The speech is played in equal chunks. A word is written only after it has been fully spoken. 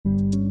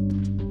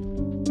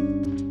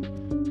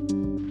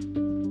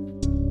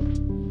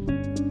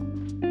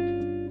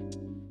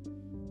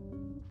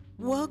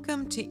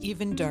to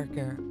Even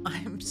Darker.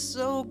 I'm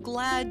so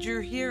glad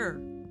you're here.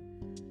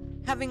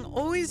 Having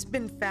always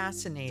been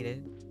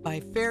fascinated by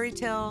fairy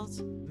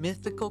tales,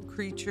 mythical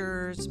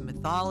creatures,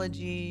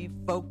 mythology,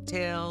 folk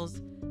tales,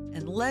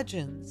 and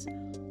legends,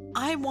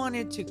 I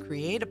wanted to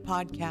create a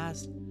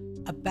podcast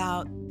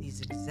about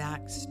these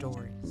exact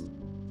stories.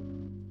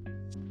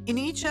 In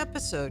each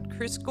episode,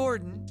 Chris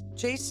Gordon,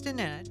 Jay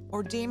Stinnett,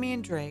 or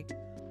Damian Drake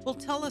will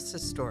tell us a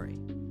story.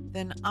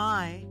 Then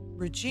I,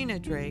 Regina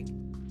Drake,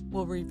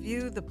 will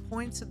review the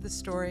points of the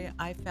story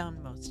I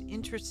found most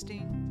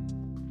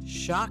interesting,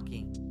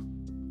 shocking,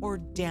 or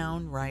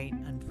downright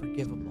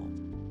unforgivable.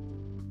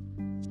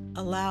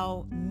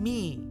 Allow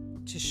me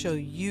to show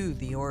you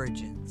the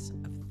origins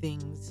of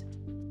things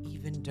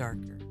even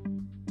darker.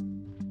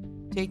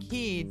 Take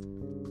heed,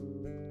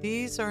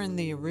 these are in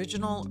the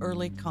original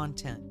early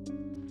content,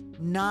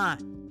 not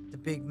the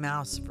Big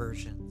Mouse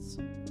versions.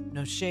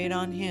 No shade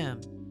on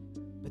him,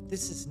 but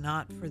this is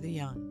not for the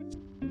young.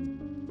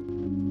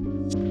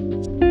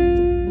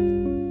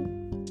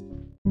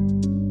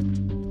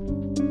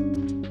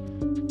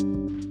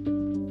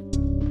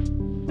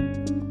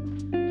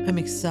 I'm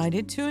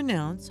excited to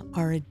announce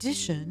our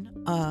edition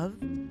of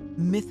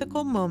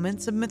Mythical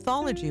Moments of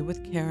Mythology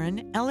with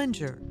Karen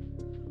Ellinger.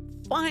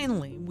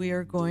 Finally, we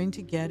are going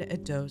to get a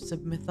dose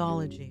of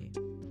mythology.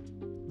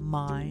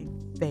 My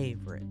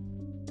favorite.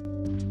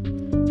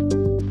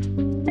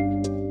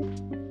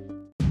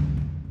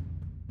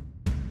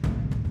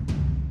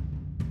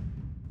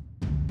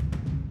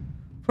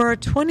 For our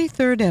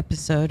 23rd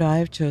episode, I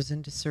have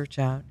chosen to search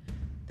out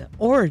the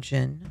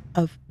origin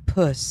of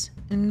Puss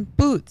in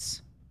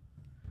Boots.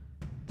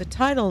 The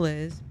title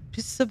is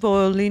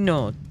Pisavoli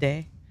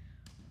Notte,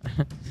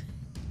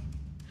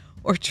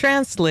 or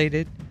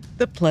translated,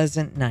 The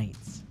Pleasant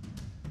Nights.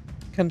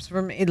 Comes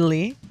from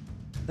Italy.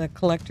 The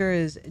collector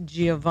is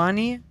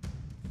Giovanni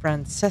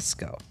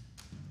Francesco.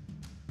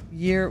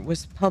 Year it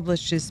was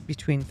published is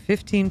between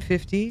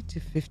 1550 to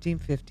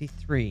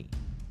 1553.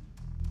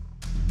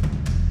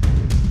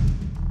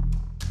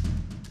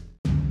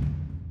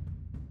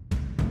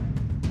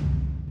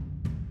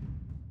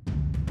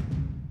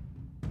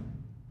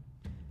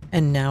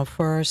 And now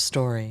for our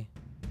story.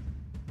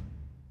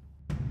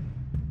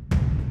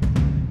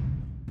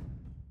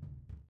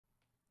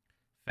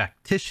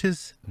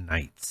 Factitious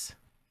Knights.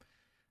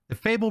 The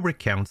fable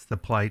recounts the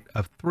plight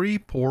of three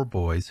poor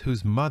boys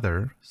whose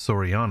mother,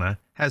 Soriana,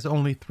 has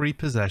only three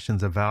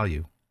possessions of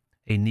value: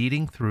 a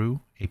kneading through,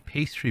 a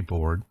pastry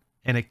board,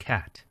 and a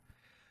cat.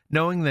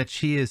 Knowing that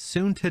she is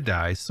soon to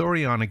die,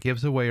 Soriana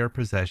gives away her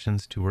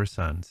possessions to her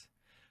sons.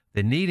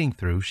 The kneading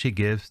through she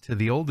gives to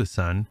the oldest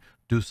son,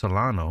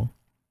 Dusolano,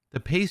 the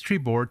pastry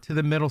board to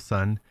the middle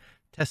son,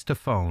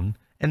 Testafone,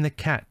 and the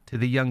cat to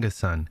the youngest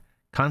son,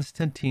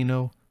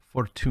 Constantino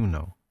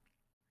Fortuno.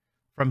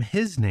 From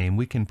his name,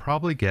 we can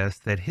probably guess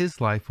that his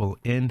life will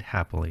end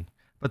happily,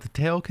 but the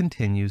tale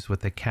continues with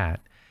the cat,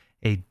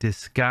 a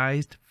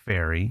disguised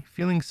fairy,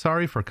 feeling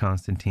sorry for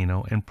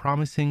Constantino and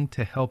promising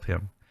to help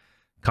him.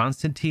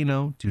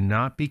 Constantino, do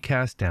not be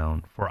cast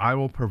down, for I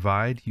will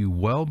provide you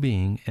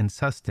well-being and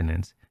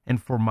sustenance,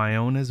 and for my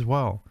own as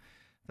well.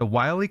 The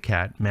wily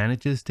cat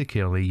manages to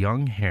kill a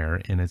young hare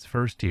in its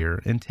first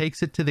year and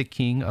takes it to the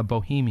king of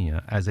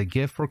Bohemia as a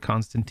gift for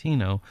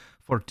Constantino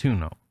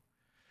Fortuno.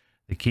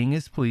 The king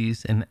is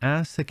pleased and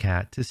asks the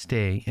cat to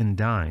stay and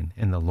dine,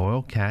 and the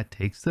loyal cat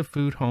takes the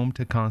food home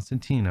to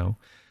Constantino,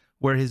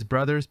 where his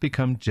brothers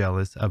become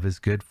jealous of his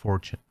good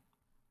fortune.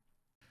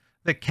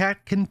 The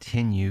cat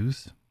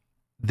continues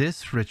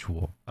this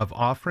ritual of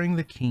offering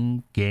the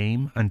king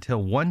game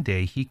until one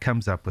day he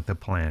comes up with a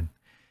plan.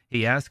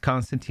 He asks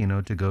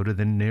Constantino to go to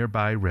the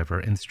nearby river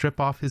and strip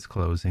off his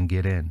clothes and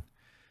get in.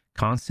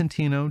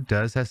 Constantino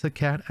does as the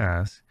cat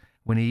asks.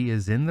 When he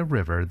is in the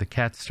river, the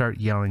cats start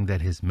yelling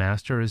that his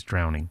master is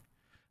drowning.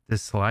 The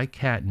sly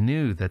cat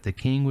knew that the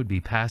king would be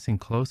passing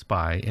close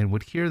by and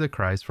would hear the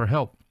cries for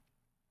help.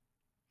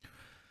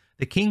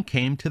 The king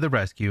came to the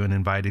rescue and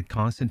invited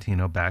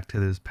Constantino back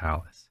to his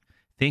palace.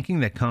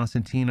 Thinking that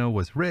Constantino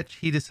was rich,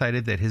 he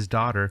decided that his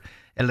daughter,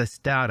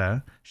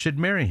 Elistada, should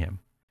marry him.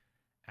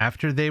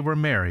 After they were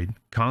married,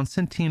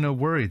 Constantino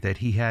worried that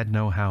he had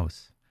no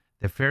house.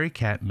 The fairy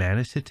cat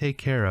managed to take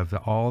care of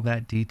all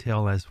that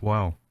detail as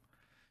well.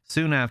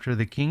 Soon after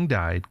the king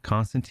died,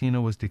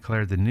 Constantino was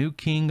declared the new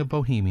king of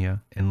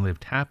Bohemia and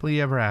lived happily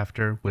ever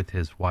after with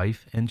his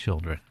wife and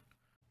children.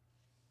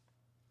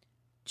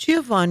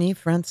 Giovanni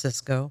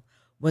Francesco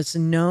was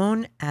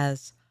known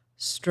as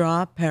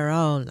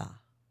Straparola.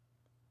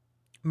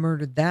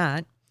 Murdered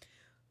that,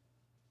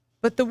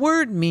 but the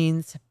word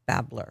means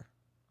babbler.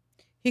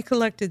 He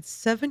collected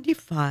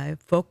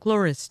 75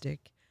 folkloristic,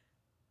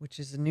 which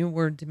is a new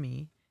word to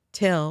me,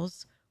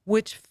 tales,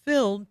 which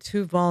filled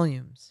 2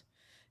 volumes.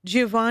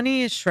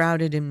 Giovanni is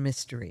shrouded in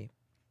mystery.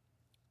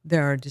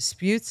 There are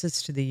disputes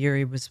as to the year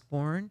he was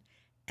born,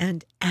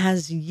 and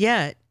as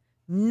yet,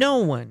 no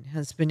one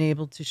has been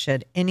able to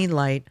shed any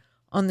light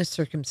on the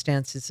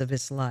circumstances of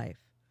his life,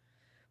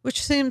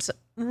 which seems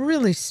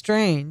really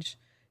strange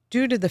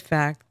due to the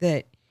fact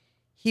that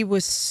He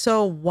was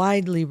so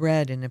widely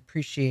read and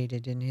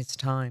appreciated in his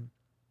time.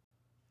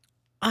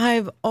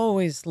 I've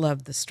always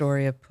loved the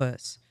story of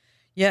Puss,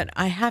 yet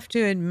I have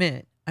to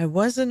admit I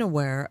wasn't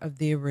aware of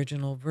the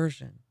original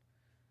version.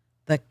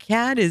 The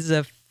cat is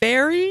a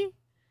fairy?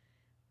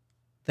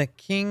 The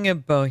King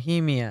of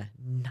Bohemia.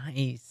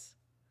 Nice.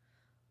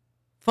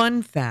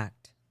 Fun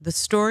fact, the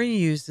story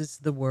uses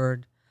the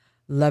word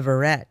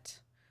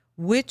leveret,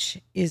 which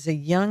is a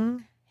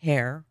young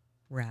hare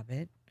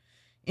rabbit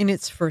in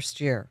its first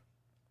year.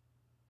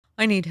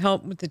 I need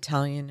help with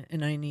Italian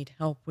and I need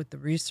help with the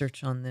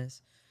research on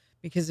this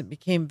because it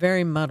became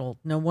very muddled.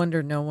 No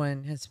wonder no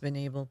one has been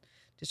able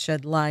to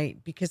shed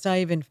light because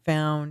I even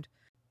found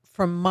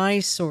from my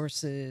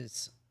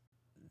sources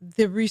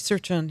the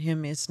research on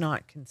him is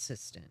not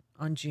consistent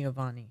on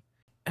Giovanni.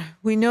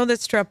 We know that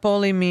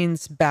Strapoli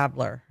means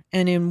babbler,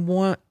 and in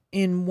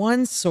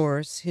one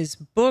source his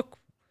book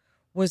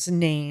was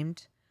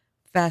named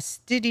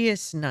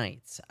Fastidious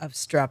Nights of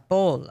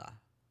Strapola,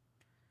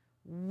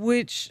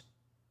 which,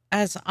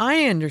 as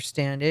I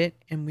understand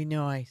it, and we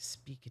know I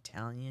speak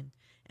Italian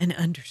and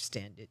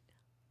understand it,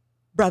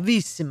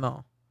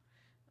 bravissimo,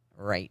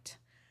 right?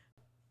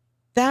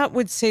 That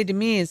would say to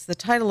me is the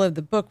title of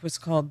the book was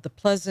called The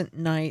Pleasant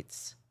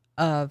Nights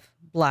of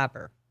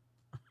Blabber.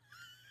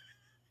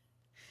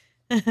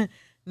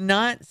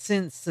 Not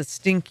since The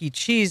Stinky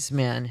Cheese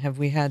Man have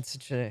we had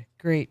such a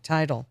great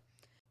title.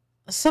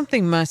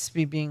 Something must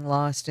be being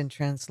lost in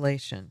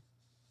translation.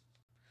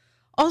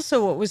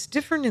 Also, what was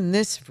different in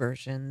this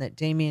version that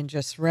Damien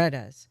just read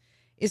us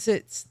is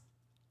it's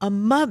a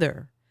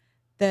mother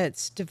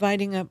that's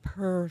dividing up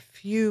her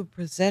few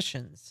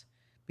possessions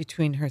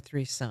between her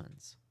three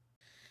sons.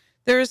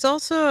 There is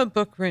also a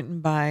book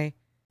written by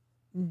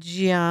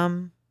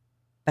Giambattista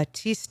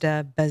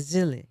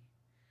Basile.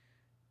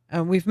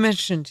 We've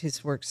mentioned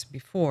his works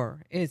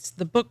before. It's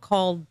the book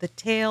called The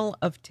Tale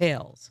of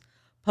Tales,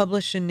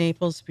 published in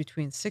Naples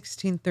between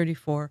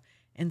 1634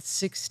 and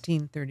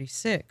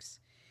 1636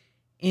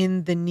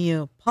 in the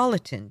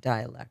Neapolitan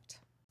dialect.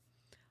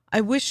 I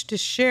wish to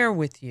share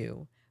with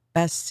you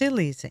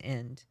Basile's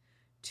end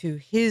to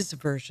his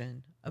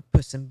version of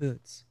Puss in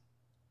Boots.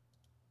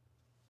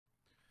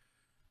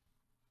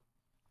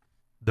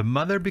 The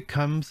mother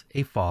becomes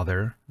a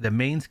father. The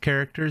main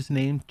character's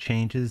name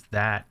changes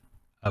that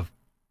of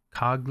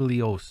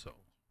Caglioso,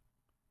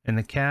 and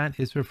the cat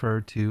is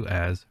referred to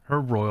as Her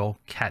Royal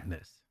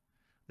Catness.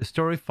 The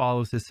story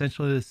follows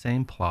essentially the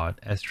same plot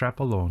as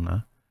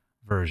Strapolona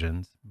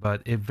versions,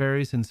 but it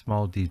varies in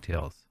small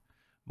details.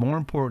 More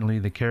importantly,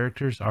 the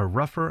characters are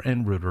rougher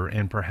and ruder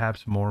and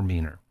perhaps more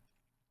meaner.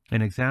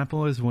 An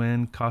example is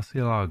when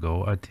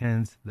Castilago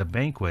attends the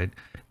banquet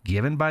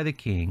given by the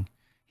king.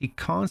 He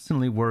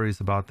constantly worries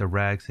about the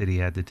rags that he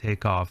had to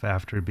take off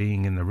after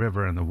being in the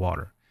river and the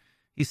water.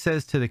 He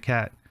says to the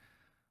cat,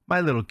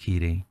 "My little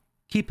kitty,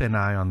 keep an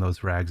eye on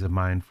those rags of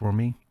mine for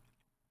me.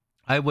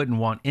 I wouldn't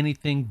want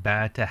anything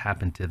bad to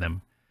happen to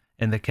them."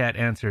 And the cat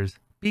answers,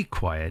 "Be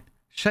quiet,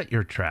 shut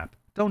your trap,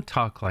 don't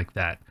talk like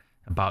that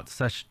about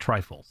such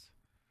trifles."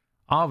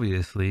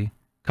 Obviously,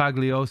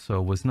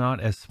 Caglioso was not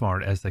as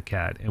smart as the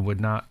cat and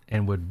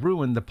would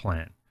ruin the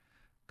plan.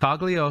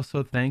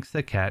 Caglioso thanks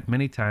the cat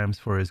many times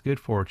for his good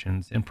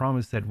fortunes and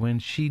promised that when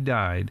she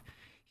died,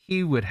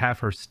 he would have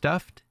her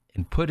stuffed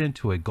and put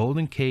into a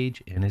golden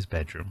cage in his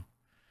bedroom.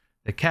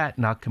 The cat,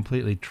 not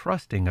completely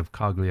trusting of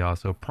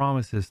Caglioso,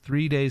 promises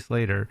 3 days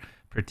later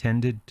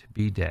pretended to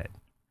be dead.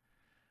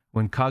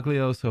 When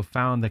Caglioso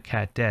found the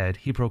cat dead,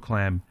 he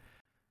proclaimed,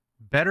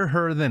 "Better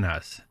her than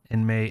us,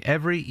 and may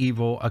every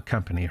evil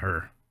accompany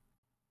her."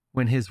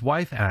 When his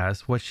wife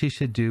asked what she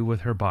should do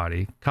with her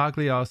body,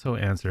 Caglioso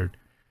answered,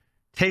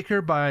 "Take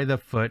her by the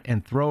foot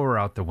and throw her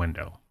out the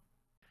window."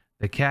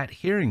 The cat,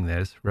 hearing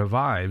this,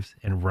 revives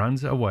and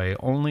runs away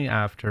only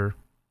after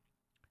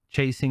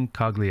chasing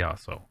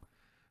Caglioso.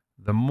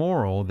 The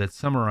moral that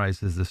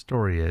summarizes the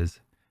story is,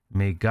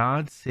 may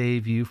God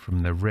save you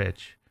from the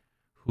rich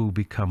who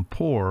become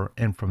poor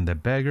and from the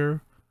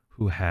beggar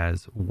who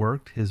has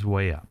worked his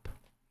way up.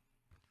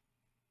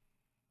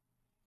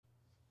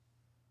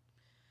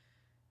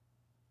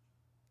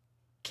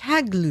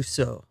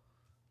 Cagluso.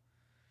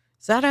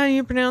 Is that how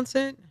you pronounce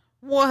it?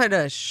 What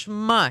a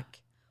schmuck.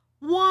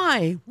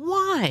 Why?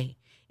 Why?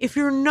 If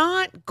you're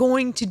not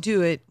going to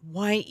do it,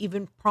 why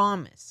even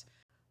promise?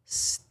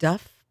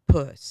 Stuff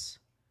Puss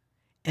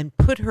and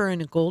put her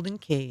in a golden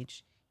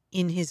cage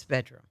in his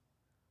bedroom.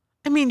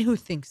 I mean, who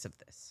thinks of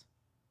this?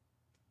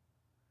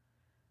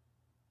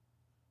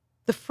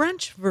 The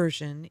French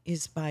version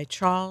is by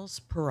Charles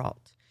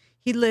Perrault.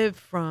 He lived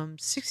from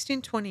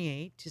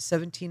 1628 to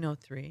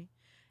 1703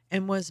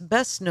 and was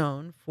best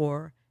known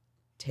for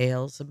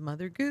Tales of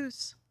Mother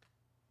Goose.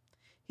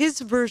 His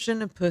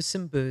version of Puss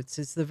in Boots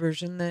is the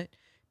version that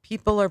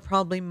people are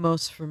probably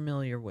most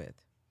familiar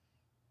with.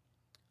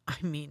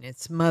 I mean,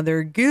 it's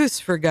Mother Goose,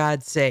 for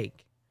God's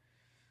sake.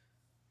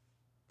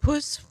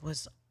 Puss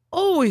was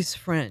always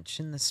French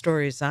in the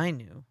stories I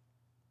knew.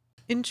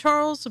 In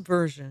Charles'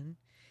 version,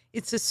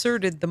 it's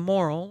asserted the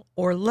moral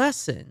or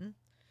lesson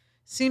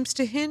seems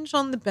to hinge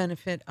on the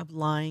benefit of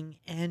lying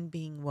and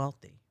being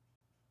wealthy.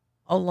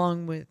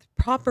 Along with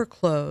proper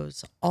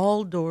clothes,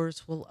 all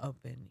doors will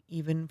open,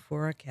 even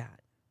for a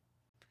cat.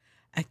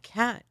 A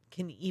cat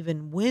can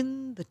even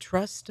win the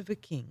trust of a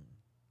king.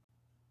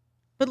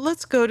 But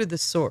let's go to the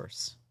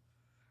source.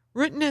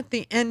 Written at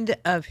the end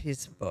of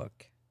his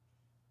book,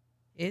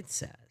 it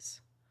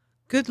says,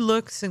 good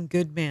looks and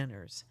good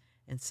manners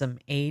and some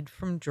aid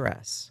from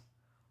dress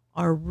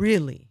are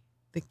really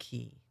the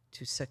key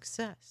to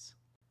success.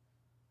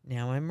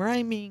 Now I'm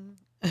rhyming.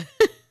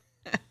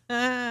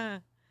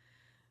 That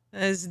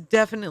is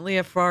definitely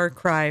a far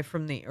cry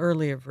from the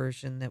earlier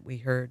version that we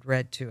heard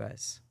read to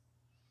us.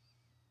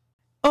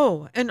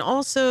 Oh, and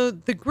also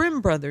the Grimm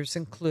brothers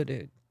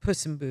included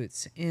Puss in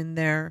Boots in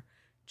their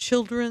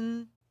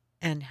Children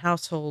and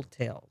Household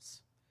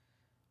Tales.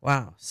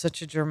 Wow,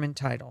 such a German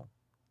title.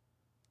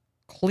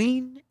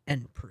 Clean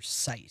and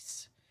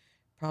precise.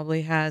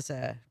 Probably has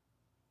a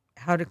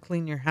how to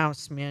clean your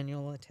house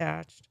manual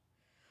attached.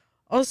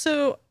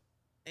 Also,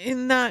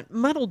 in that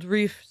muddled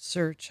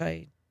research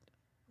I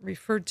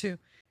referred to,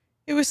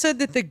 it was said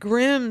that the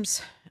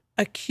Grimms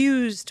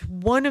accused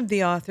one of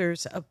the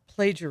authors of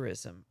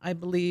plagiarism. I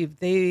believe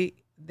they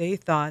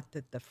thought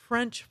that the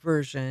French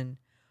version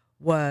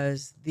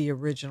was the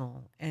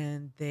original,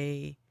 and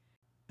they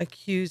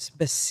accused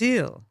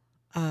Basile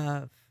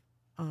of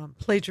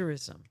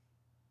plagiarism.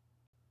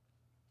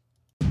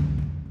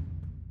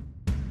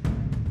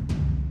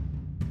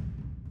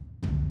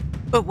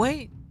 But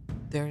wait,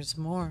 there's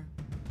more.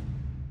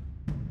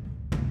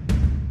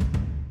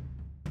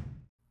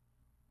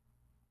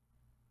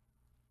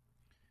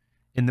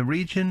 In the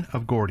region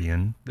of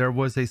Gordian, there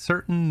was a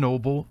certain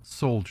noble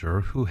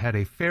soldier who had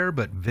a fair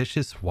but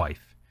vicious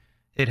wife.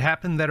 It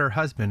happened that her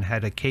husband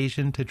had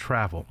occasion to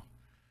travel.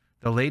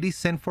 The lady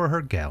sent for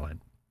her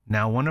gallant.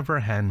 Now one of her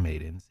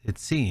handmaidens, it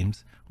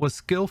seems, was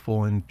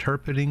skillful in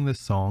interpreting the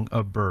song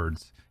of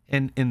birds,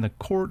 and in the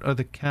court of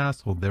the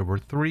castle there were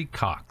 3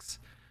 cocks.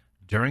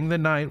 During the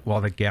night, while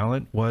the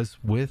gallant was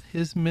with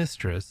his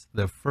mistress,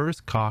 the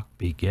first cock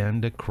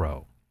began to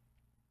crow.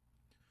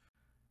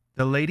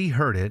 The lady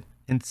heard it,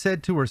 and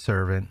said to her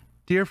servant,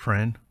 "Dear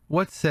friend,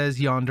 what says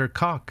yonder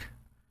cock?"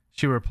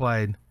 She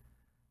replied,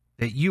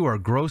 "That you are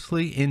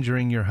grossly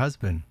injuring your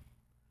husband."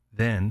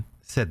 "Then,"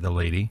 said the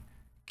lady,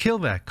 "kill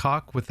that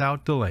cock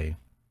without delay."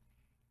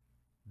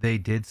 They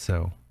did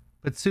so,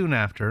 but soon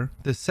after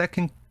the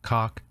second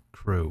cock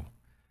crew,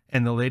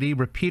 and the lady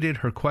repeated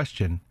her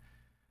question.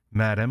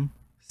 "Madam,"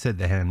 said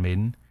the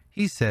handmaiden,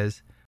 "he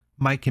says,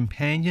 'My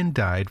companion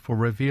died for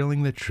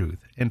revealing the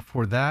truth, and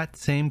for that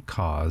same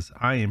cause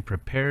I am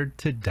prepared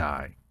to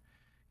die.'"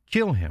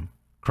 "Kill him,"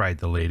 cried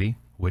the lady,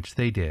 which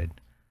they did.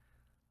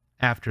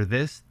 After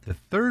this, the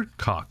third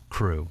cock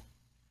crew.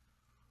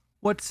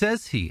 "What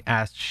says he?"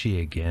 asked she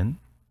again.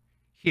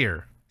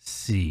 "Hear,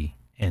 see,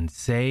 and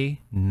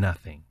say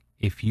nothing,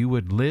 if you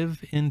would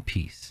live in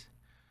peace."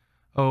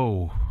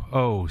 "Oh,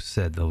 oh,"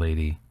 said the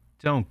lady,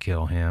 "don't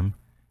kill him,"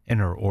 and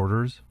her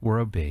orders were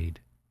obeyed.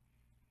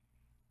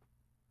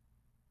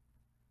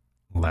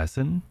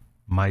 Lesson: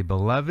 My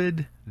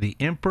beloved, the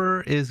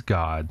emperor is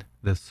God,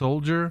 the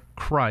soldier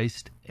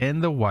Christ,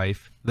 and the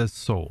wife the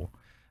soul.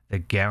 The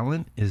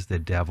gallant is the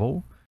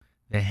devil,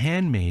 the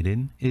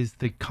handmaiden is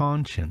the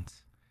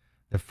conscience.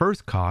 The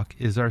first cock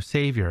is our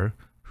Savior,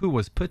 who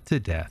was put to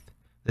death.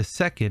 The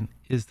second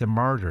is the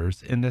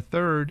martyrs, and the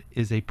third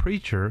is a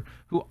preacher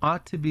who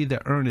ought to be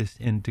the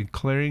earnest in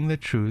declaring the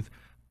truth,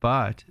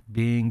 but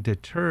being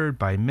deterred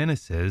by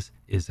menaces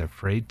is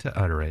afraid to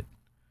utter it.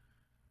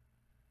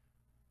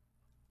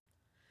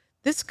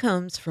 This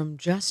comes from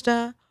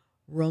Justa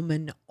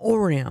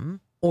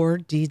Romanorum, or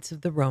Deeds of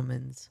the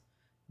Romans,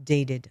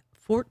 dated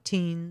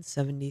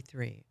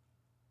 1473.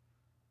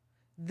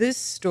 This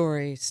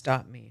story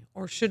stopped me,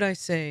 or should I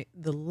say,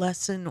 the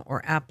lesson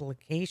or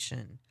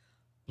application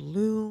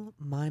blew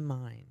my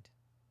mind.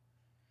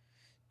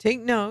 Take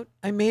note,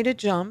 I made a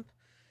jump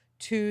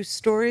to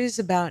stories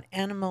about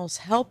animals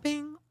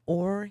helping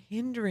or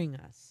hindering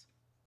us.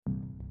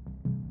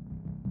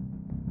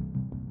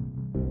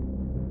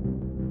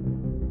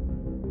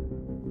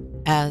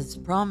 As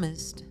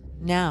promised,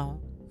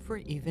 now for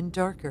even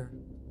darker.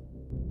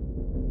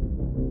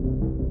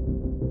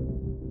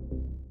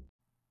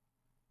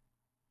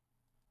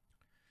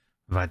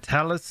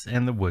 Vitalis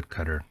and the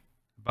Woodcutter.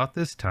 About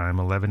this time,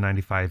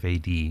 1195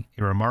 AD,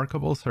 a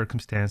remarkable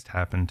circumstance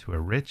happened to a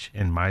rich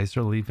and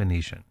miserly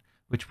Venetian,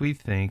 which we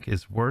think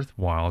is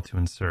worthwhile to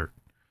insert.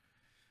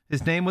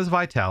 His name was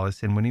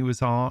Vitalis, and when he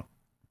was on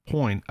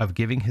point of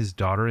giving his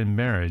daughter in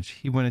marriage,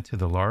 he went into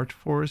the large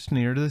forest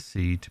near the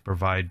sea to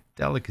provide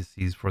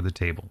delicacies for the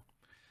table.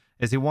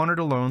 As he wandered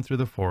alone through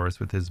the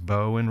forest with his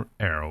bow and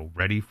arrow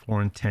ready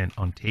for intent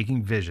on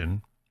taking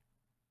vision,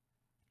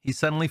 he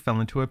suddenly fell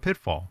into a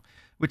pitfall,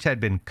 which had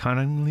been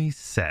cunningly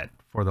set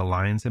for the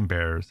lions and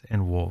bears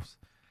and wolves,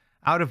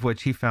 out of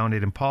which he found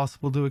it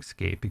impossible to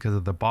escape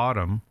because the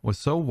bottom was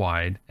so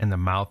wide and the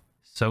mouth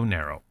so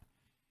narrow.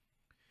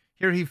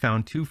 Here he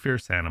found 2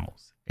 fierce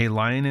animals, a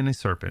lion and a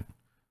serpent,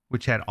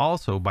 which had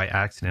also by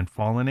accident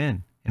fallen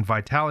in. and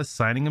Vitalis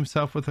signing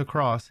himself with a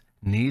cross,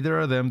 neither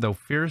of them, though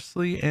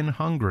fiercely and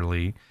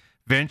hungrily,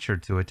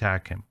 ventured to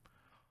attack him.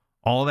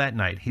 All that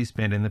night he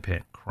spent in the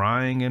pit,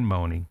 crying and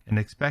moaning, and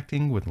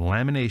expecting with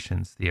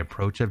lamentations the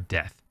approach of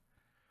death.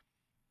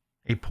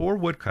 A poor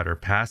woodcutter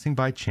passing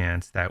by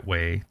chance that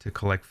way to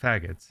collect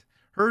faggots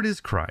heard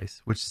his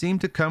cries, which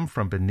seemed to come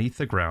from beneath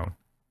the ground,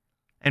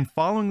 and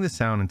following the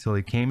sound until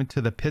he came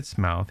into the pit's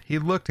mouth, he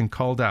looked and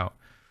called out,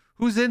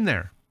 "Who's in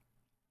there?"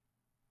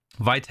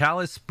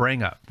 Vitalis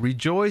sprang up,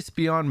 rejoiced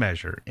beyond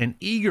measure, and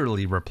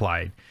eagerly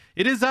replied,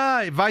 "It is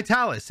I,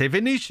 Vitalis, a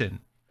Venetian,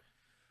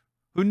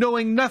 who,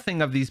 knowing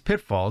nothing of these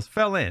pitfalls,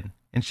 fell in,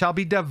 and shall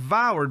be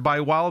devoured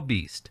by wild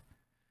beast.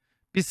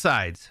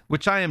 Besides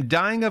which I am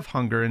dying of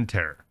hunger and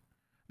terror.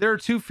 There are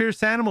two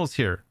fierce animals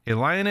here, a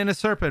lion and a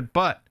serpent,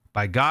 but,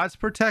 by God's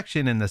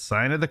protection and the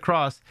sign of the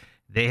cross,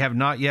 they have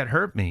not yet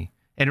hurt me,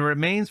 and it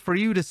remains for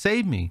you to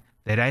save me,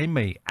 that I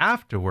may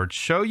afterwards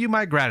show you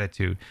my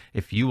gratitude.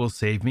 If you will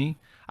save me,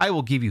 I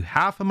will give you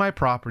half of my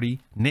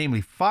property,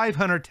 namely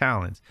 500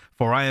 talents,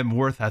 for I am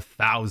worth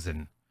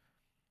 1,000.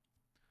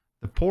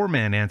 The poor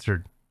man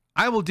answered,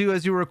 "I will do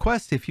as you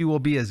request if you will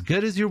be as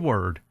good as your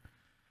word."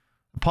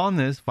 Upon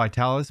this,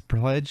 Vitalis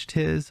pledged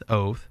his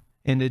oath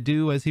and to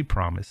do as he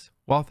promised.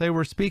 While they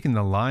were speaking,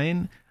 the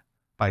lion,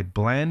 by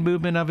bland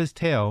movement of his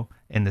tail,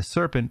 and the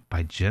serpent,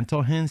 by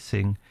gentle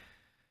hissing,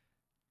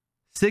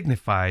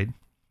 signified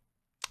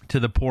to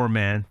the poor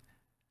man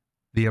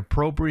the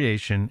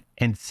appropriation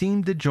and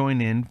seemed to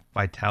join in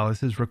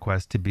Vitalis's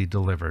request to be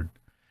delivered.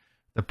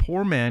 The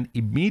poor man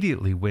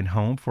immediately went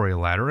home for a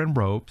ladder and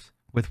ropes,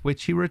 with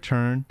which he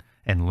returned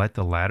and let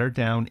the ladder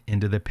down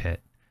into the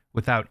pit,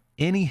 without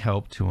any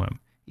help to him.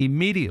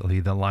 Immediately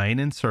the lion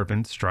and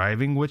serpent,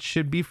 striving which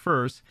should be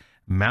first,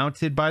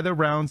 mounted by the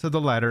rounds of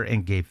the ladder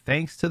and gave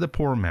thanks to the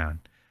poor man,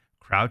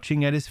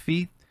 crouching at his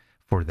feet,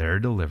 for their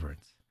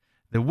deliverance.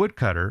 The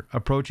woodcutter,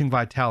 approaching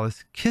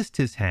Vitalis, kissed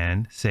his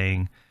hand,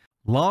 saying,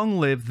 "Long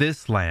live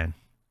this land!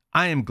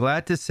 I am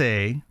glad to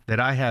say that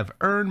I have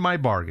earned my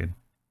bargain."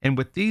 And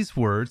with these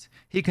words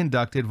he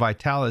conducted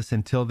Vitalis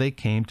until they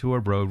came to a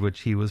road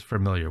which he was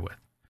familiar with.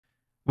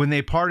 When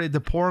they parted,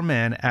 the poor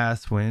man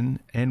asked when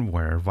and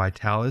where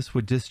Vitalis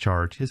would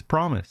discharge his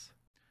promise.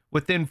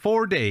 "Within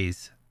 4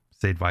 days,"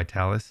 said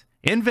Vitalis,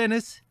 "in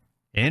Venice,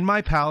 in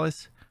my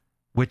palace,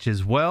 which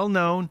is well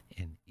known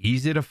and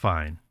easy to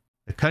find."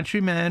 The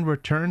countryman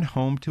returned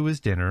home to his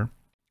dinner,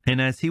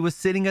 and as he was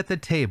sitting at the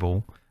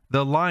table,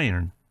 the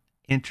lion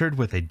entered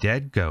with a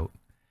dead goat,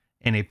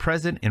 and a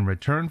present in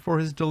return for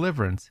his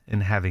deliverance,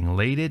 and having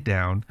laid it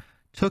down,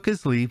 took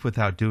his leave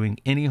without doing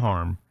any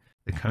harm.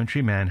 The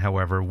countryman,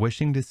 however,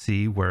 wishing to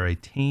see where a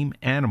tame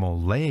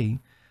animal lay,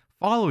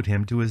 followed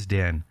him to his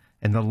den,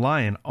 and the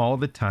lion all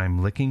the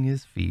time licking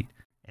his feet,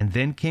 and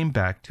then came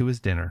back to his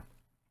dinner.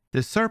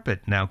 The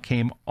serpent now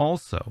came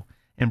also,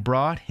 and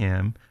brought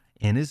him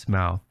in his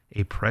mouth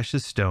a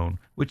precious stone,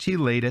 which he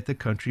laid at the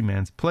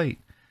countryman's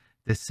plate.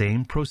 The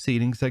same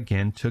proceedings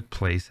again took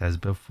place as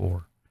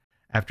before.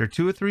 After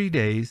 2 or 3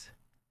 days,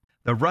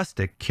 the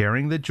rustic,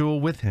 carrying the jewel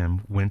with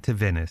him, went to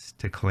Venice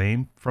to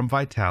claim from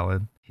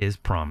Vitalis his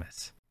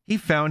promise. He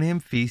found him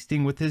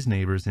feasting with his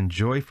neighbors in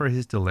joy for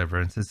his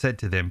deliverance, and said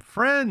to them,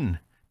 "Friend,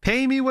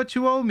 pay me what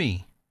you owe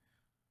me."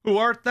 "Who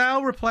art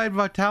thou?" replied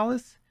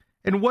Vitalis,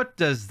 "and what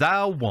dost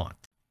thou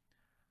want?"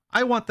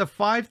 "I want the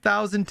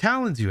 5,000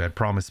 talents you had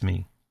promised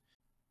me."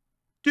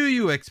 "Do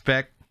you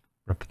expect,"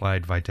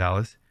 replied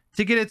Vitalis,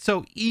 "to get it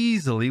so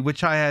easily,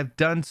 which I have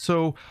done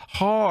so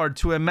hard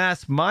to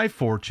amass my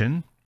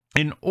fortune?"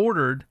 and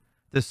ordered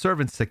the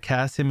servants to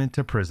cast him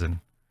into prison.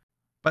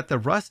 But the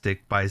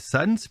rustic, by a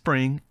sudden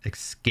spring,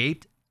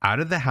 escaped out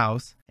of the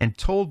house, and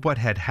told what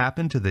had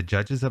happened to the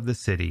judges of the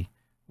city.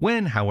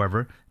 When,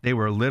 however, they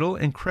were a little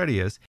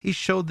incredulous, he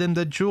showed them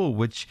the jewel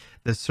which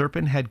the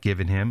serpent had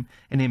given him,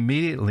 and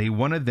immediately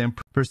one of them,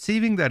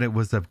 perceiving that it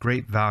was of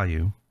great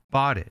value,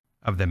 bought it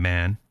of the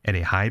man at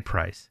a high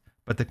price.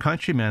 But the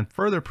countryman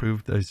further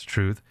proved the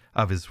truth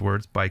of his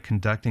words by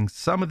conducting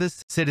some of the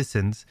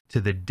citizens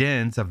to the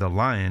dens of the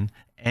lion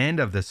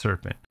and of the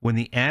serpent. When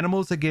the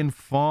animals again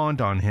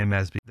fawned on him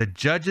the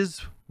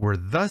judges were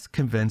thus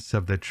convinced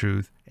of the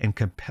truth, and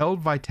compelled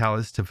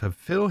Vitalis to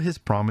fulfill his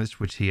promise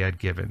which he had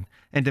given,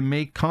 and to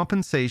make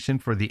compensation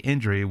for the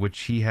injury which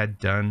he had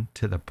done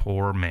to the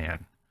poor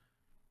man.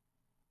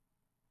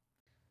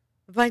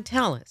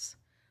 Vitalis,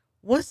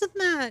 wasn't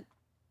that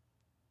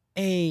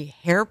a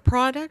hair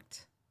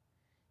product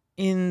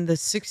in the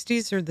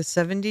 60s or the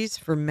 70s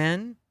for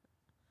men?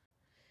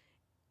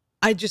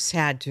 I just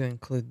had to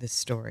include this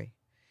story.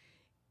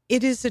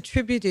 It is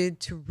attributed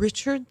to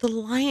Richard the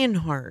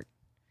Lionheart.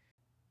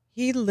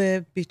 He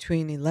lived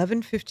between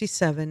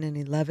 1157 and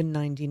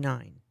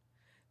 1199.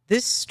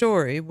 This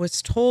story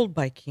was told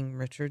by King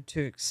Richard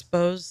to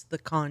expose the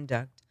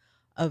conduct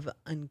of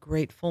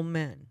ungrateful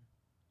men.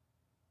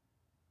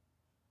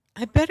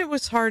 I bet it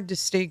was hard to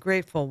stay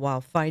grateful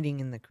while fighting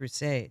in the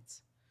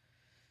Crusades.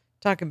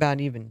 Talk about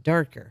even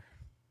darker.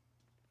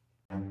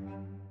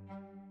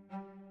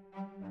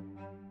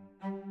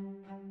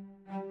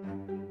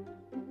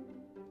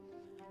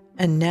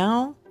 And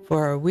now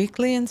for our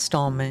weekly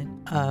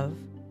installment of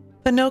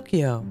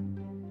Pinocchio.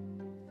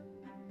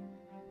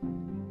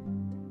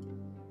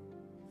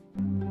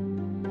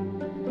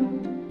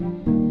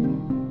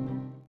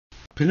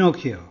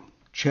 Pinocchio,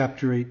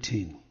 Chapter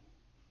 18.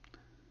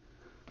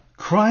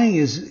 Crying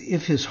as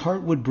if his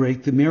heart would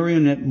break, the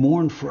marionette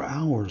mourned for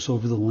hours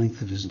over the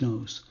length of his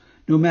nose.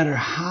 No matter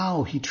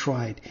how he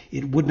tried,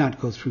 it would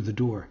not go through the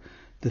door.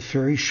 The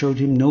fairy showed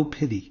him no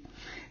pity,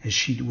 as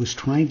she was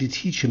trying to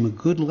teach him a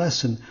good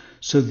lesson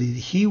so that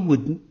he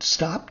would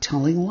stop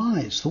telling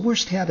lies, the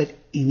worst habit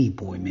any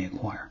boy may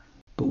acquire.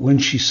 But when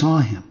she saw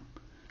him,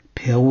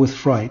 pale with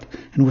fright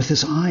and with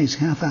his eyes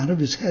half out of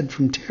his head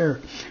from terror,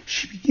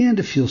 she began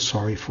to feel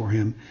sorry for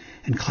him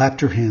and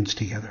clapped her hands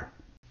together.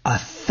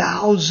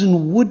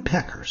 1,000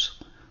 woodpeckers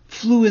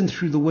flew in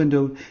through the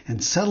window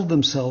and settled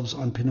themselves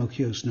on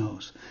Pinocchio's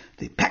nose.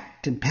 They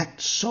pecked and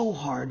pecked so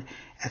hard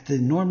at the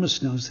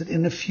enormous nose that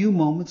in a few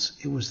moments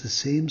it was the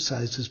same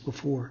size as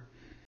before.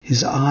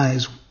 His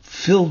eyes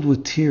filled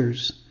with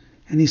tears,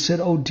 and he said,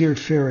 "Oh, dear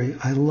fairy,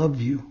 I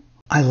love you."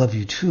 "I love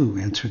you too,"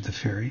 answered the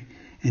fairy,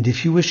 "and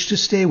if you wish to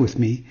stay with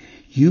me,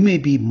 you may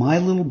be my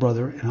little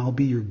brother and I'll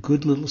be your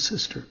good little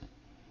sister."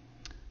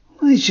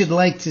 "I should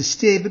like to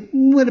stay, but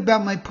what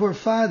about my poor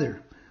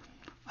father?"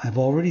 "I've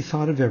already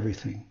thought of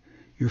everything.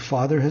 Your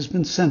father has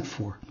been sent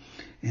for,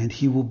 and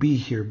he will be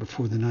here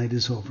before the night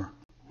is over."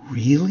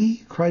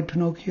 "Really?" cried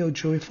Pinocchio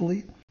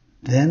joyfully.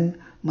 "Then,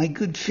 my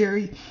good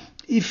fairy,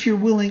 if you're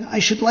willing, I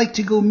should like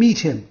to go meet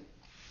him.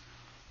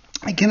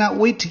 I cannot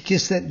wait to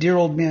kiss that dear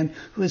old man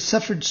who has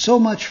suffered so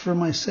much for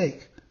my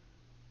sake."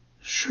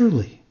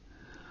 "Surely.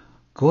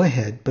 Go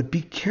ahead, but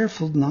be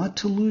careful not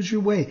to lose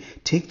your way.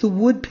 Take the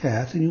wood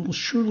path and you will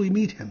surely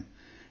meet him."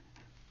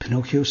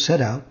 Pinocchio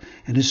set out,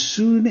 and as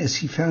soon as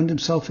he found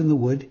himself in the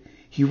wood,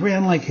 he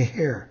ran like a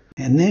hare.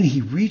 And then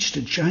he reached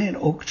a giant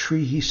oak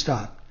tree. He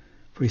stopped,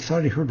 for he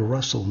thought he heard a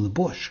rustle in the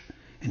bush.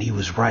 And he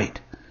was right.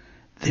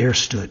 There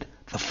stood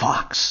the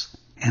fox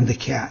and the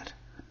cat,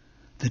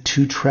 the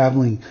two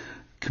traveling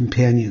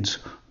companions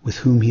with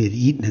whom he had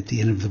eaten at the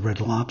Inn of the Red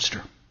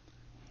Lobster.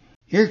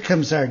 "Here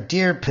comes our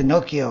dear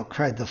Pinocchio,"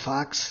 cried the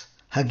fox,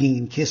 hugging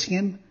and kissing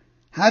him.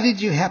 "How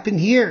did you happen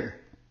here?"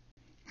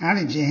 "How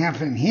did you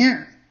happen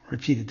here?"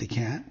 repeated the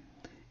cat.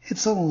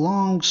 "It's a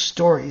long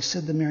story,"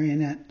 said the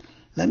marionette.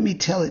 "Let me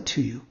tell it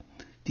to you.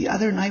 The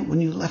other night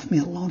when you left me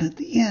alone at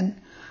the inn,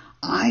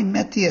 I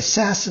met the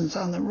assassins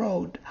on the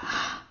road."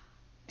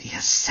 "The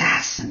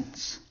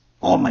assassins?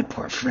 Oh, my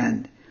poor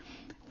friend.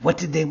 What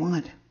did they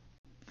want?"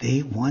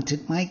 "They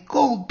wanted my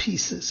gold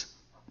pieces."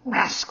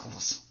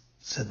 "Rascals,"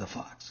 said the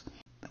fox.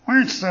 "The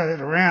worst of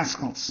the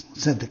rascals,"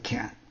 said the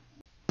cat.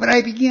 "But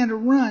I began to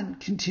run,"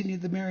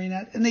 continued the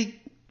marionette, "and they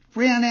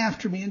ran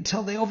after me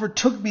until they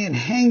overtook me and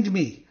hanged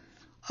me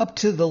up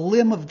to the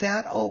limb of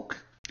that oak."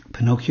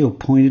 Pinocchio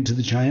pointed to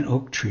the giant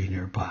oak tree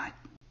nearby.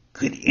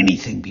 "Could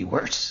anything be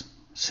worse?"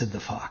 said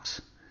the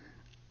fox.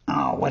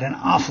 "Oh, what an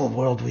awful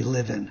world we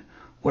live in.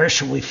 Where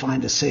shall we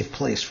find a safe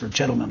place for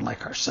gentlemen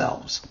like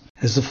ourselves?"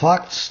 As the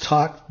fox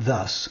talked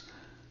thus,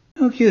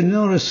 Pinocchio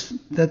noticed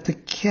that the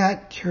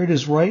cat carried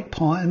his right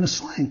paw in a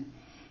sling.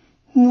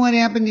 "What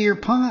happened to your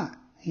paw?"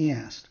 he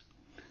asked.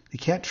 The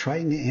cat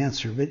tried to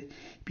answer, but he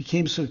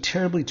became so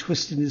terribly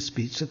twisted in his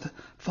speech that the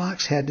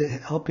fox had to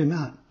help him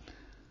out.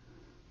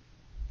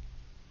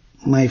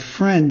 "My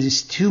friend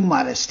is too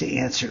modest to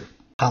answer.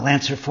 I'll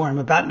answer for him.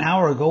 About an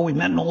hour ago we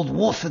met an old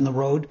wolf in the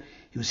road.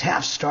 He was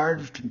half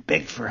starved and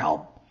begged for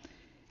help.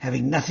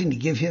 Having nothing to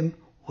give him,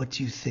 what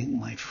do you think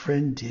my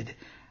friend did?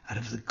 Out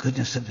of the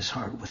goodness of his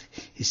heart, with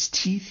his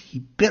teeth, he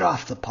bit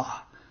off the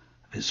paw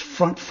of his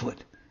front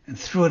foot and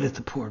threw it at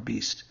the poor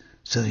beast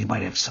so that he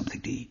might have something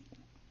to eat."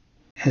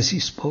 As he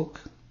spoke,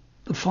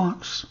 the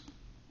fox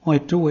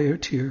wiped away a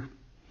tear.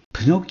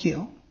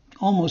 Pinocchio,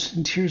 almost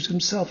in tears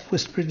himself,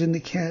 whispered in the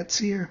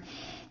cat's ear,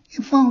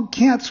 "If all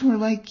cats were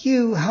like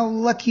you, how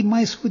lucky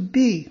mice would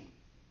be."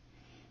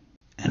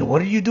 "And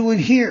what are you doing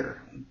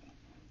here?"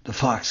 the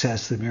fox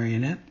asked the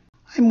marionette.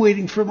 "I'm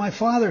waiting for my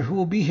father, who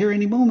will be here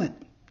any moment."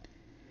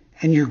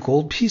 "And your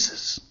gold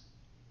pieces?"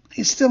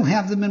 "I still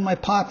have them in my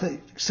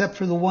pocket, except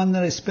for the one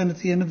that I spent at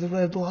the Inn of the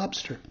Red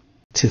Lobster."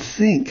 "To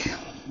think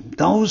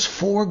those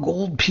 4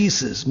 gold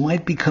pieces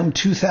might become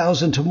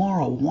 2,000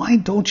 tomorrow. Why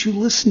don't you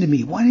listen to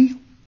me? Why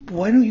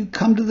don't you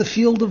come to the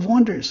Field of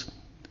Wonders?"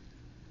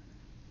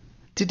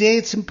 "Today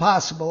it's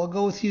impossible. I'll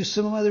go with you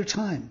some other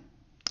time."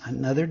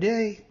 "Another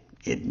day.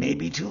 It may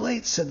be too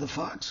late," said the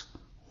fox.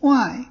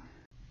 "Why?"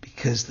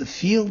 "Because the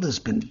field has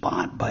been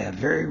bought by a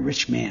very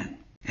rich man,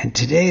 and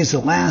today is the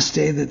last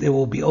day that it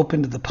will be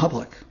open to the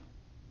public."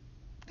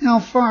 "How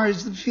far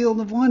is the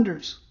Field of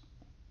Wonders?"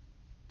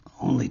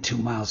 "Only 2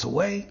 miles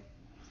away.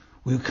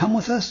 Will you come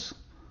with us?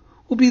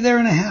 We'll be there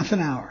in a half an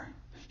hour.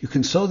 You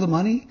can sow the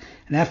money,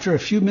 and after a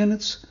few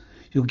minutes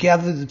you'll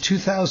gather the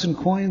 2,000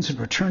 coins and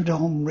return to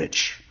home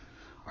rich.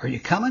 Are you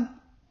coming?"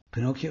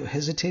 Pinocchio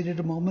hesitated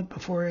a moment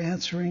before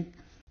answering,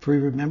 for he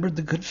remembered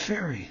the good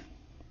fairy,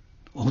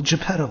 old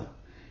Geppetto,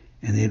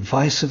 and the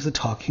advice of the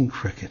talking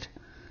cricket.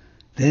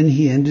 Then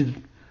he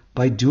ended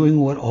by doing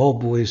what all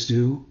boys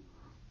do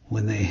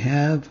when they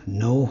have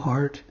no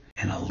heart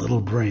and a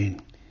little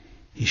brain.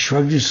 He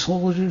shrugged his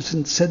shoulders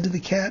and said to the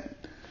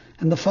cat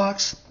and the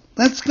fox,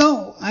 "Let's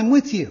go, I'm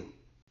with you."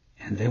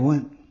 And they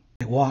went.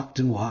 They walked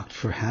and walked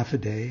for half a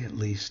day at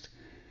least,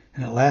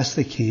 and at last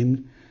they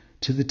came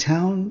to the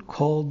town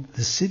called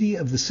the City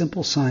of the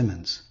Simple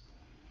Simons.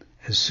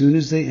 As soon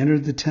as they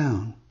entered the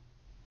town,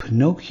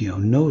 Pinocchio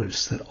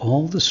noticed that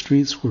all the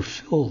streets were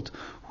filled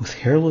with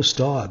hairless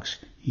dogs,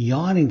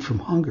 yawning from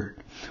hunger,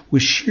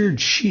 with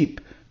sheared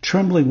sheep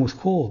trembling with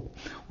cold,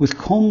 with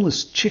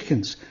combless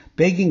chickens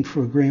begging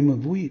for a grain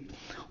of wheat,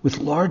 with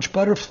large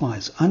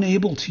butterflies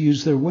unable to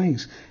use their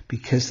wings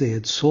because they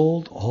had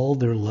sold all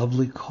their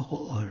lovely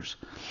colors,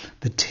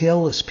 the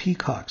tailless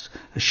peacocks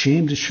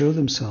ashamed to show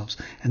themselves,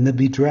 and the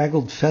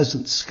bedraggled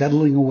pheasants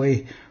scuttling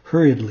away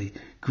hurriedly,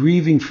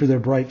 grieving for their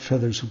bright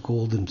feathers of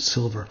gold and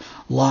silver,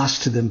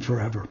 lost to them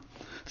forever.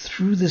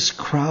 Through this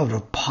crowd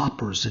of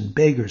paupers and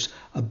beggars,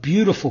 a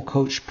beautiful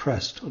coach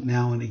pressed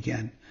now and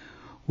again.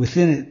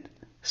 Within it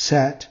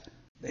sat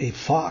a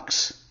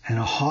fox and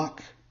a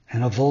hawk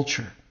and a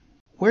vulture.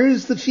 "Where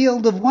is the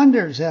Field of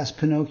Wonders?" asked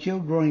Pinocchio,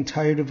 growing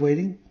tired of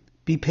waiting.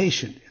 "Be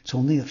patient. It's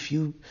only a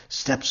few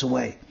steps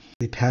away."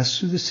 They passed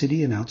through the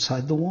city and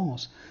outside the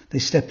walls. They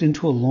stepped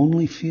into a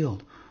lonely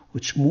field,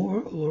 which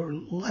more or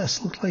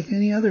less looked like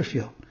any other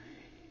field.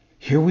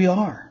 "Here we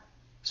are,"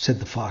 said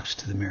the fox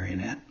to the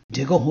marionette.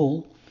 "Dig a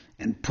hole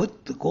and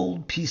put the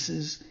gold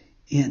pieces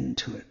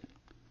into it."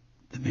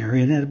 The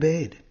marionette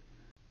obeyed.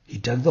 He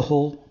dug the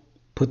hole,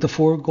 put the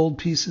 4 gold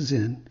pieces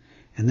in,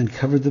 and then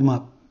covered them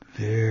up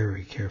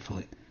very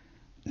carefully.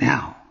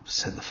 "Now,"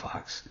 said the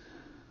fox,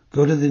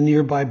 "go to the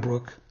nearby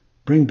brook,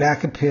 bring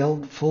back a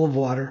pail full of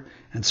water,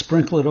 and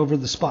sprinkle it over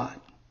the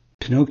spot."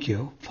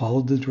 Pinocchio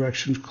followed the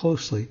directions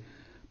closely,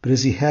 but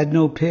as he had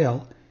no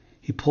pail,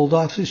 he pulled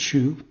off his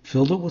shoe,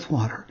 filled it with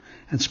water,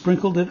 and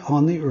sprinkled it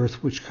on the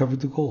earth which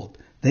covered the gold.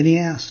 Then he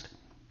asked,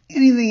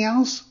 "Anything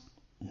else?"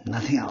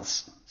 "Nothing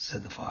else,"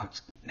 said the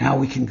fox. "Now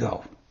we can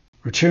go.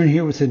 Return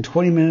here within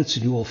 20 minutes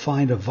and you will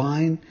find a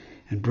vine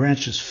and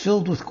branches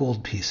filled with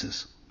gold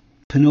pieces."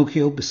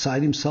 Pinocchio,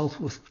 beside himself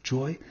with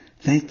joy,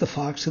 thanked the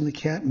fox and the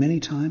cat many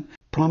times,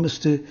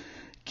 promised to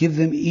give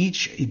them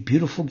each a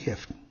beautiful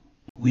gift.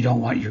 "We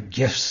don't want your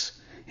gifts,"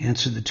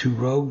 answered the 2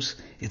 rogues.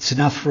 "It's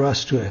enough for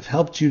us to have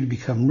helped you to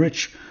become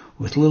rich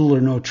with little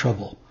or no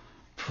trouble.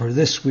 For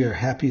this we are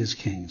happy as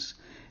kings."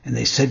 And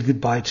they said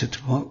goodbye to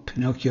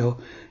Pinocchio,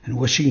 and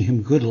wishing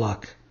him good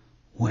luck,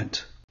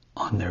 went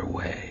on their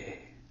way.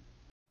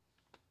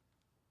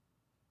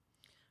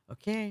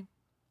 Okay.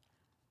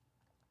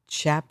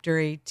 Chapter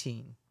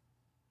 18.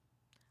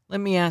 Let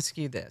me ask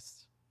you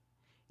this.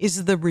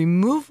 Is the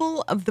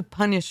removal of the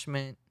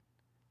punishment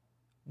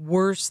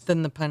worse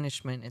than the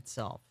punishment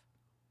itself?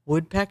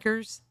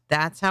 Woodpeckers?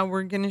 That's how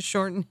we're going to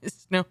shorten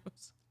his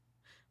nose?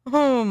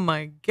 Oh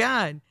my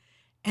God.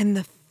 And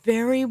the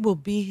fairy will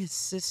be his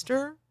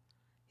sister?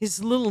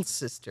 His little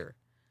sister.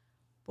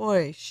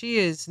 Boy, she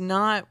is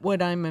not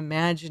what I'm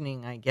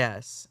imagining, I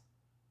guess.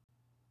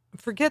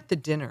 Forget the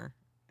dinner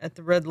at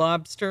the Red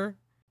Lobster.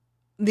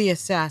 The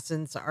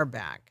assassins are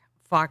back.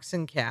 Fox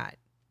and cat.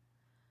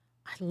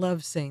 I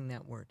love saying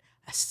that word.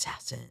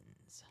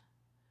 Assassins.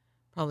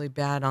 Probably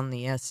bad on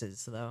the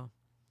S's, though.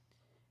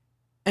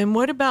 And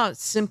what about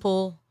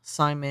Simple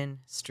Simon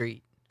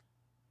Street?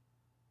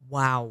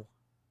 Wow.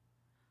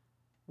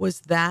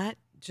 Was that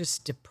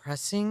just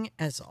depressing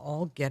as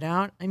all get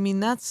out? I mean,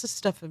 that's the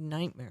stuff of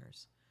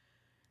nightmares.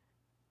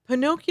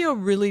 Pinocchio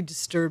really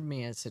disturbed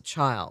me as a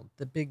child,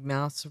 the Big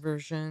Mouth's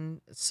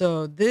version.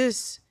 So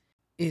this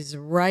is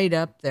right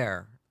up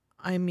there.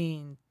 I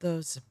mean,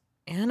 those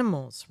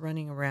animals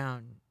running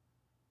around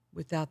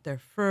without their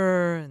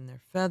fur and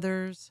their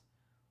feathers.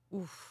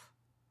 Oof.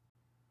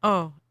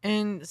 Oh,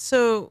 and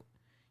so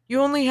you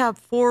only have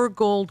 4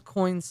 gold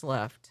coins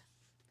left.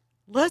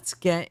 Let's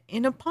get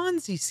in a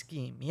Ponzi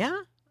scheme,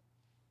 yeah?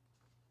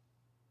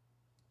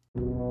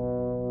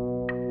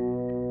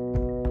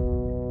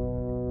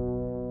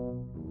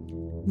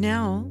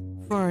 Now,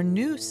 for our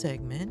new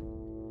segment,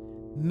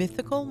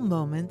 Mythical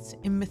Moments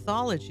in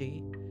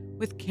Mythology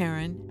with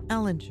Karen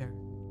Ellinger.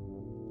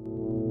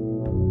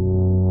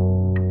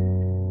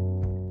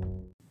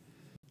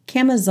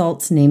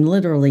 Camazalt's name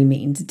literally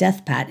means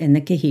death pat in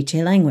the Quiche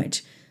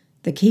language.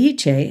 The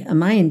Quiche, a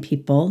Mayan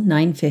people,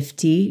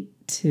 950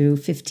 to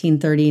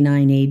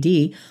 1539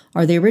 AD,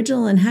 are the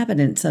original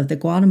inhabitants of the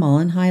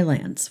Guatemalan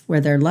highlands,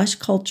 where their lush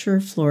culture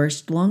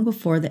flourished long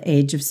before the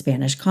age of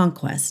Spanish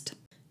conquest.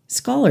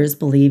 Scholars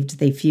believed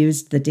they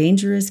fused the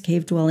dangerous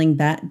cave-dwelling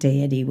bat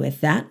deity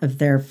with that of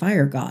their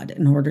fire god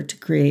in order to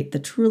create the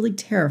truly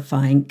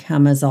terrifying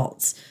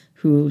Camazalts,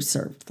 who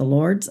served the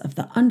lords of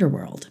the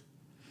underworld.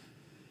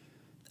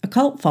 A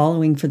cult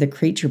following for the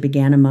creature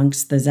began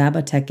amongst the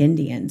Zapotec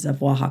Indians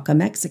of Oaxaca,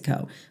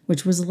 Mexico,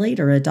 which was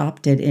later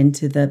adopted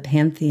into the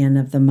pantheon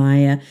of the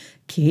Maya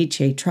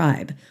Quiche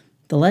tribe.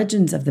 The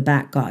legends of the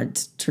bat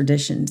gods,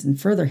 traditions,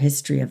 and further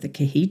history of the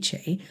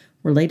Quiche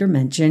were later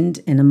mentioned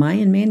in a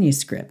Mayan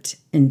manuscript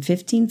in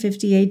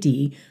 1550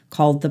 AD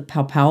called the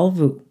Popol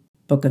Vuh,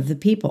 Book of the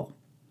People.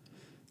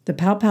 The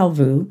Popol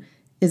Vuh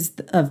is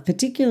of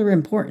particular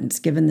importance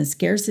given the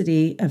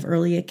scarcity of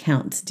early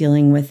accounts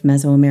dealing with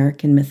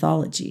Mesoamerican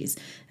mythologies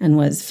and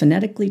was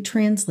phonetically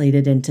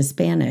translated into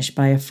Spanish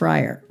by a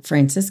friar,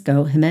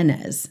 Francisco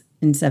Jimenez,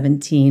 in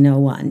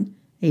 1701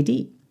 AD.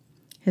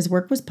 His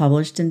work was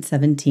published in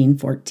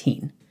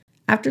 1714.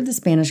 After the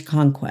Spanish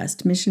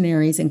conquest,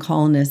 missionaries and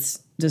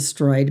colonists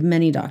destroyed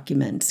many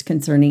documents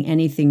concerning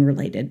anything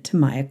related to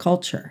Maya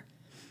culture.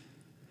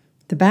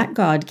 The bat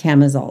god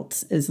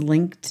Camazotz is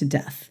linked to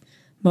death.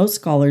 Most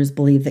scholars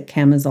believe that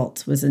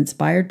Camazotz was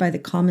inspired by the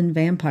common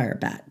vampire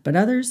bat, but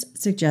others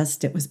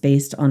suggest it was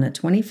based on a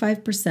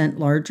 25%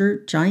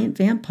 larger giant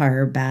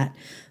vampire bat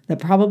that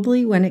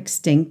probably went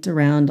extinct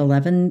around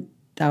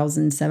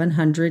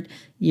 11,700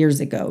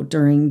 years ago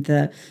during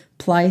the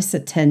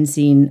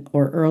Pleistocene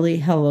or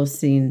early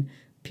Holocene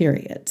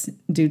periods.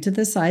 Due to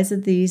the size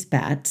of these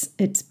bats,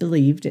 it's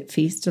believed it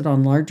feasted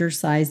on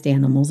larger-sized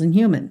animals and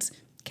humans,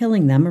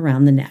 killing them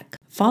around the neck.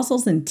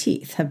 Fossils and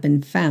teeth have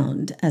been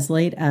found as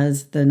late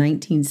as the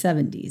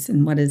 1970s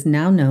in what is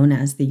now known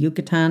as the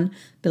Yucatan,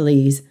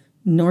 Belize,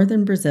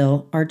 northern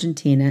Brazil,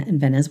 Argentina, and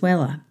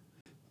Venezuela.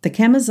 The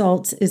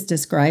Camazotz is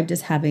described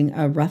as having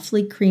a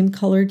roughly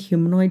cream-colored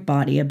humanoid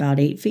body about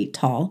 8 feet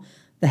tall,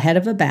 the head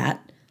of a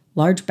bat,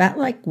 large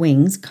bat-like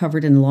wings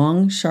covered in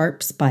long,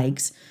 sharp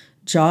spikes,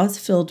 jaws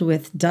filled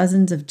with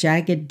dozens of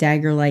jagged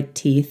dagger-like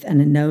teeth,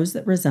 and a nose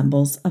that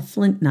resembles a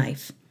flint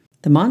knife.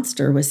 The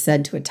monster was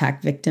said to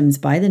attack victims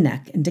by the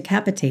neck and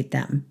decapitate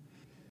them.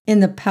 In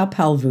the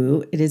Popol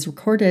Vuh, it is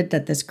recorded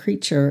that this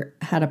creature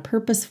had a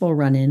purposeful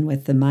run-in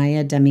with the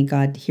Maya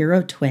demigod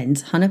hero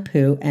twins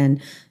Hunahpu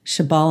and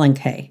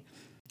Xbalanque.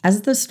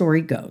 As the story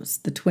goes,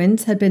 the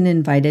twins had been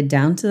invited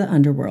down to the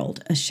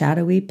underworld, a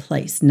shadowy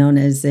place known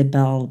as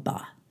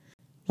Xibalba.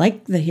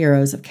 Like the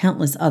heroes of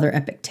countless other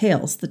epic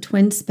tales, the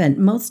twins spent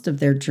most of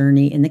their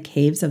journey in the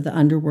caves of the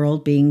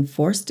underworld being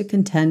forced to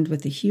contend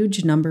with a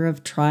huge number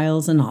of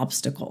trials and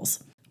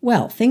obstacles.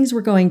 Well, things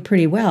were going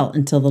pretty well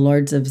until the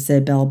lords of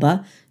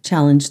Xibalba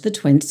challenged the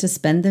twins to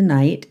spend the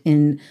night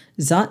in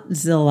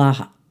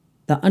Zotzilaha,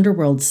 the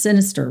underworld's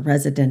sinister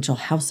residential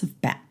house of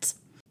bats.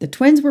 The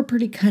twins were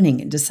pretty cunning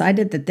and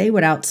decided that they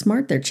would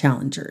outsmart their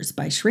challengers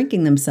by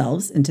shrinking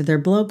themselves into their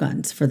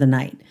blowguns for the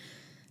night.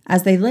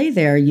 As they lay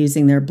there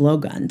using their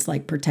blowguns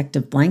like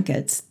protective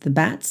blankets, the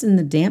bats in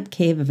the damp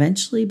cave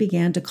eventually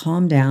began to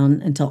calm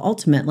down until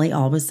ultimately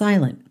all was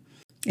silent.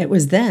 It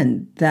was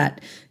then that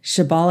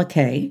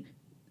Xbalanque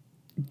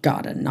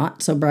got a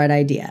not-so-bright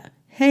idea.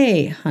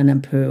 "Hey,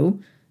 Hunahpu,"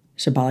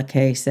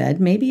 Xbalanque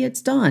said, "maybe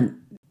it's dawn.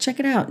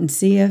 Check it out and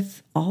see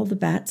if all the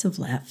bats have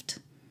left."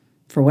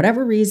 For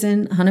whatever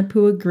reason,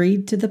 Hunahpu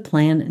agreed to the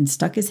plan and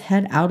stuck his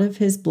head out of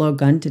his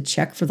blowgun to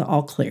check for the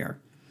all-clear.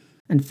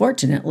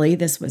 Unfortunately,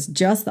 this was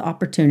just the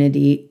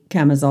opportunity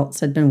Camazotz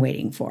had been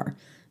waiting for.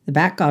 The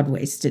bat god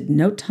wasted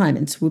no time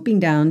in swooping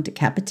down,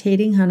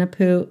 decapitating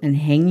Hunahpu, and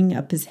hanging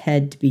up his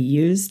head to be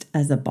used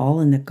as a ball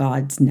in the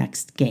god's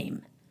next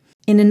game.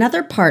 In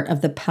another part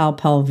of the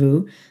Popol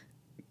Vuh,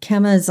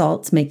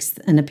 Camazotz makes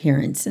an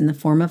appearance in the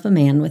form of a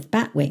man with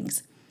bat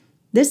wings.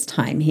 This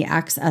time, he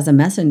acts as a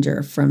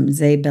messenger from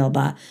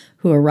Xibalba,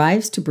 who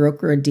arrives to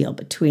broker a deal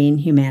between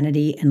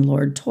humanity and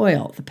Lord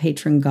Toil, the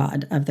patron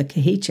god of the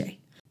K'iche'.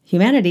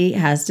 Humanity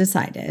has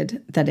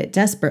decided that it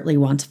desperately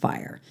wants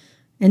fire.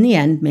 In the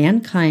end,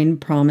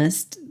 mankind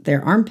promised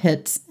their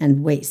armpits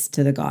and waist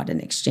to the god in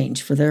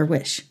exchange for their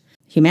wish.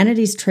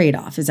 Humanity's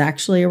trade-off is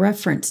actually a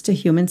reference to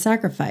human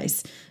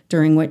sacrifice,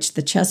 during which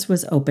the chest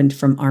was opened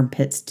from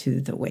armpits to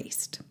the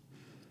waist.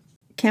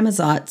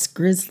 Camazotz's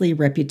grisly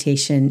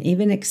reputation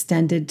even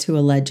extended to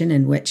a legend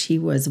in which he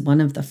was one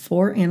of the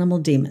 4 animal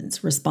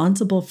demons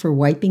responsible for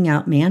wiping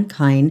out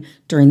mankind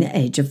during the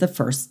age of the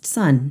first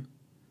sun.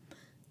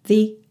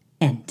 The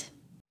end.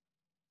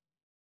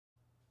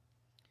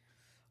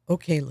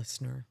 Okay,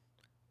 listener,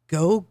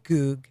 go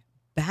Goog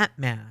bat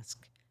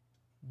mask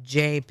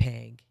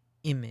JPEG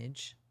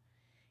image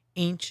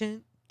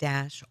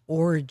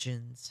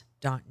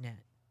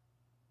ancient-origins.net.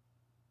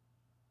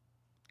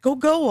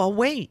 Go, I'll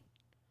wait.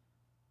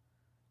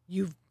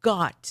 You've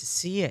got to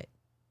see it.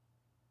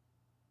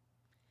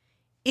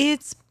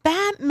 It's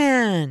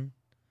Batman.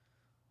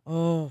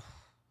 Oh,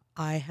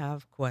 I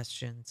have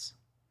questions.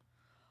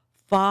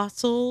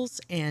 Fossils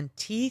and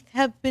teeth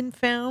have been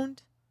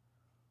found?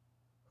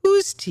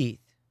 Whose teeth?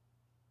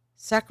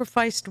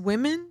 Sacrificed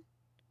women?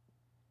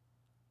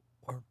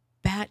 Or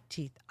bat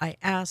teeth? I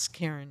asked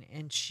Karen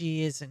and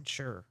she isn't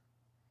sure.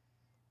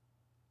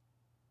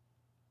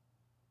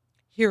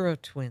 Hero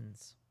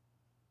twins.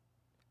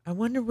 I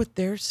wonder what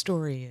their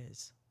story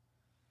is.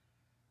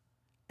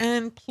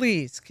 And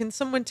please, can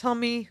someone tell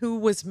me who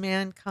was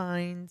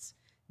mankind's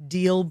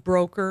deal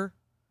broker?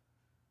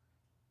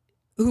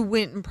 Who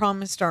went and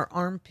promised our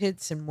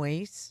armpits and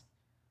waists?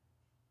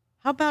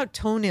 How about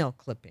toenail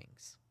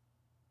clippings?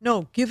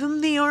 No, give him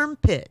the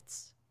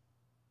armpits.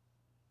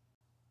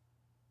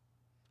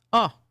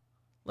 Oh,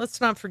 let's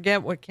not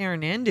forget what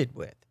Karen ended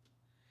with.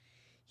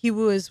 He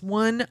was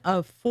one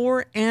of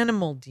 4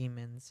 animal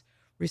demons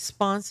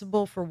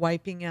responsible for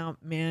wiping out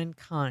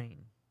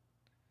mankind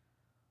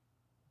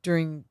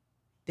during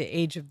the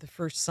age of the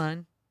first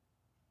son.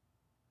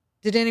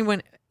 Did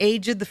anyone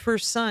age of the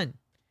first son?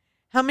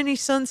 How many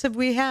sons have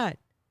we had?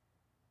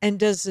 And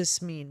does this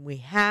mean we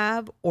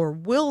have or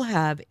will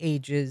have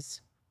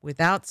ages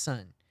without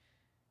son?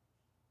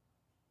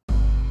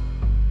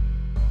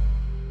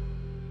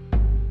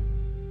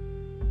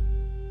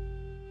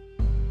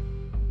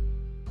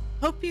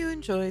 Hope you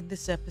enjoyed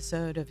this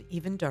episode of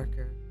Even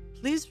Darker.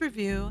 Please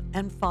review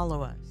and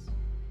follow us.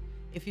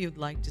 If you'd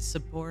like to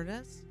support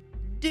us,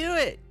 do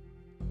it.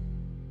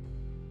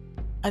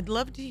 I'd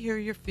love to hear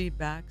your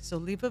feedback, so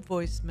leave a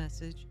voice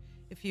message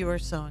if you are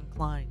so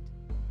inclined.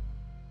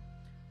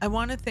 I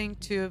want to thank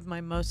 2 of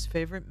my most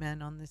favorite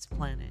men on this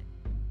planet,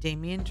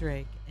 Damian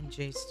Drake and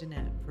Jay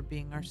Stinnett, for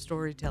being our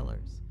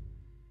storytellers.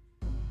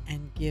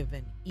 And give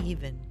an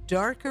even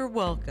darker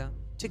welcome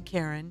to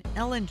Karen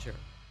Ellinger.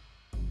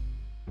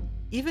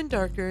 Even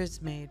Darker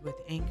is made with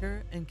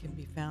Anchor and can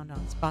be found on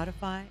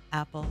Spotify,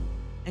 Apple,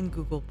 and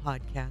Google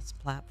Podcast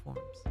platforms.